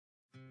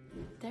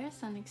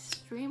is an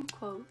extreme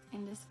quote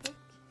in this book.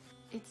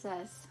 It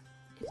says,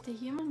 "If the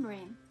human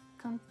brain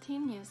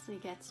continuously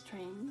gets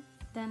trained,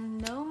 then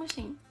no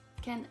machine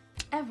can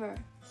ever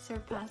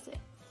surpass it."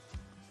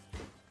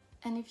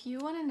 And if you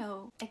want to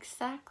know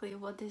exactly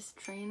what this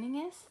training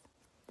is,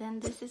 then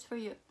this is for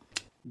you.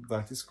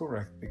 That is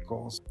correct,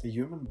 because the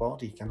human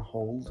body can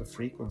hold the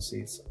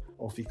frequencies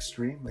of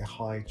extremely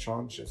high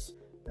charges,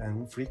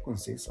 and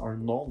frequencies are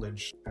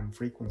knowledge, and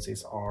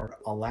frequencies are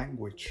a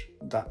language.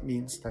 That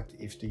means that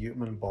if the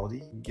human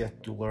body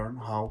get to learn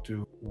how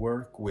to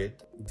work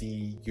with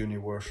the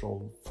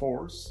universal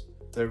force,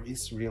 there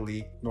is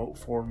really no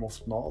form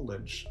of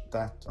knowledge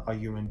that a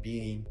human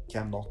being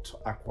cannot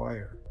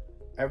acquire.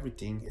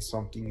 Everything is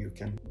something you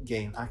can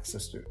gain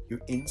access to. You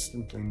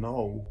instantly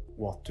know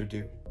what to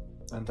do.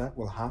 And that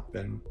will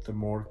happen the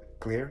more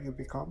clear you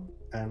become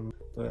and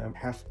the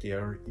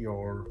healthier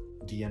your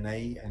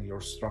DNA and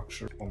your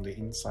structure on the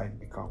inside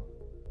become.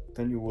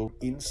 Then you will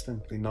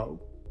instantly know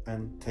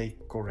and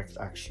take correct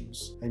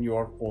actions. And you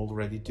are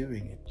already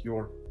doing it.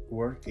 You're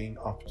working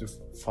up to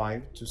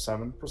 5 to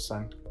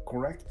 7%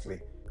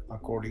 correctly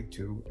according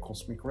to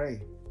Cosmic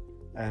Ray.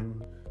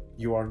 And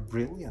you are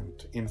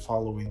brilliant in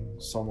following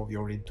some of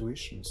your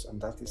intuitions,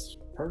 and that is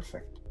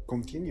perfect.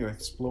 Continue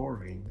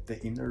exploring the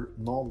inner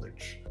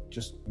knowledge,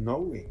 just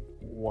knowing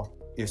what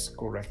is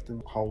correct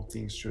and how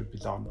things should be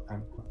done,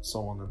 and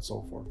so on and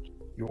so forth.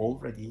 You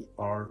already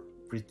are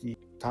pretty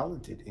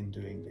talented in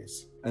doing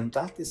this. And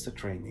that is the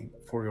training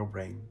for your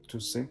brain, to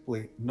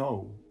simply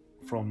know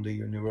from the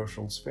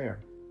universal sphere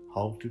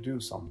how to do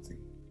something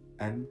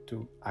and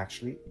to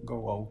actually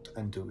go out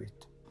and do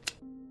it.